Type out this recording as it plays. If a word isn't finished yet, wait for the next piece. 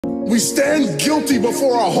We stand guilty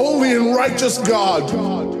before our holy and righteous God.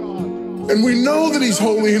 And we know that He's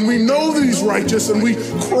holy and we know that He's righteous and we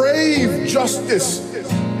crave justice.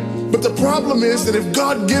 But the problem is that if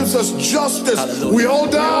God gives us justice, we all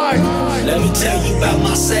die. Let me tell you about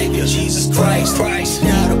my Savior, Jesus Christ.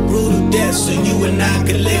 Not a brutal death so you and I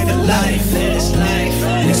can live a life.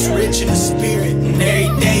 And it's rich in the spirit, and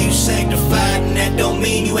every day you sanctified. And that don't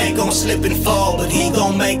mean you ain't gon' slip and fall, but He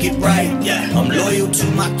gon' make it right. Yeah, I'm loyal to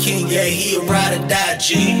my King, yeah, He a ride or die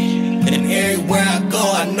G. And everywhere I go,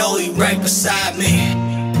 I know He right beside me.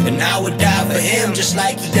 And I would die for Him just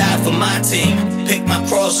like He died for my team. Pick my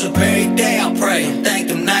cross up every day, I pray and thank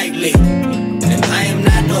Him nightly. And I am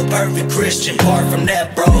not no perfect Christian, far from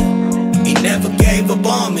that, bro. He never gave up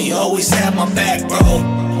on me, always had my back,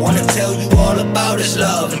 bro. Wanna tell you all about His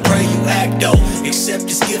love and pray you act though. Accept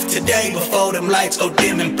His gift today before them lights go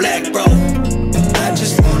dim and black, bro. I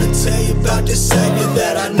just wanna tell you about this Savior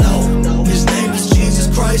that I know. His name is Jesus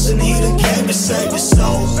Christ and He done came to save His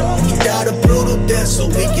soul. He died a brutal death so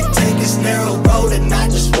we can take this narrow road. And I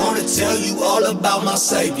just wanna tell you all about my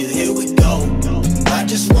Savior, here we go. I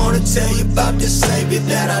just wanna tell you about this Savior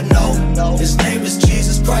that I know. His name is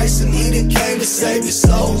Jesus Christ and He done came to save His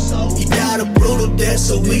soul. He died a brutal death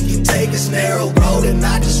so we can take this narrow road. And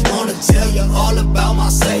I just wanna tell you all about my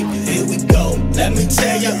Savior, here we go. Let me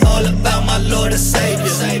tell you all about my Lord and Savior.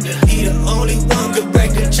 He the only one could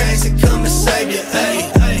break the chains and come and save you.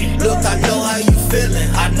 Hey, look, I know how you feeling,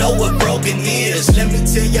 I know what broken is. Let me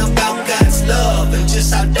tell you about God's love and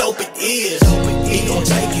just how dope it is. He gon'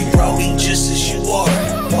 take you broken just as you are.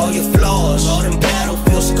 All your flaws, all them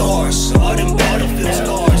battlefield scars, all them battlefield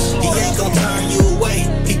scars. He ain't gon' turn you away.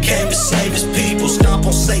 He came to save His people. Stomp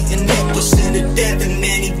on Satan, neck was sin to death, and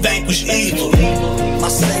then He vanquished evil. My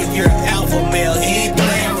Savior, alpha male, He ain't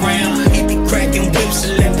playing around. He be cracking whips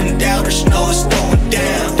and let them doubters know it's going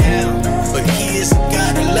down. But He is a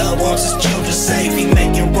God of love, wants His children safe. He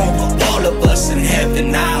making room for all of us in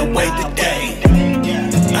heaven. I await the day.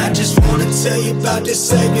 I just wanna tell you about this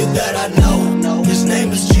Savior that I know. His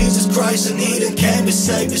name is Jesus Christ and He done came to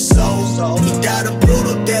save His soul. He died a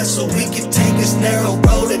brutal death so we can take this narrow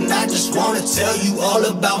road. And I just wanna tell you all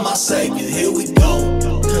about my Savior, here we go.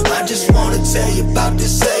 I just wanna tell you about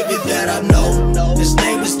this Savior that I know. His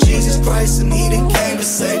name is Jesus Christ and He done came to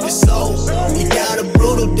save His soul. He died a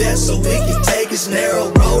brutal death so we can take this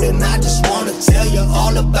narrow road. And I just wanna tell you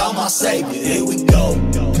all about my Savior, here we go.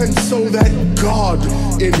 And so that God,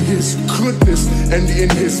 in His goodness and in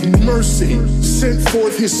His mercy, sent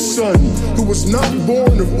forth His Son, who was not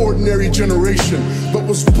born of ordinary generation, but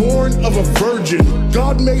was born of a virgin.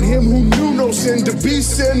 God made Him who knew no sin to be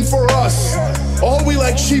sin for us. All we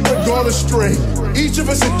like sheep had gone astray. Each of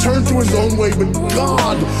us had turned to his own way, but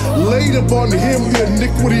God laid upon Him the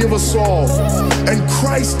iniquity of us all. And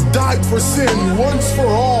Christ died for sin once for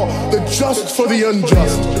all, the just for the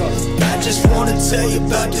unjust. I just wanna tell you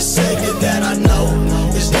about this Savior that I know.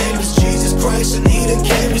 His name is Jesus Christ and He done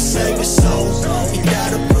came to save His soul. He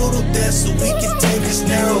died a brutal death so we can take this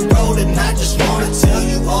narrow road. And I just wanna tell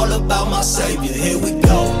you all about my Savior, here we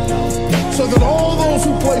go. So that all those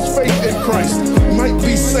who place faith in Christ might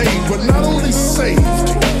be saved, but not only saved,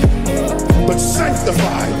 but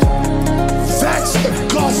sanctified. That's the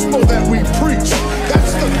gospel that we preach.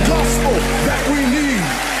 That's the gospel that we need.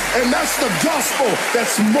 And that's the gospel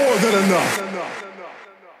that's more than enough.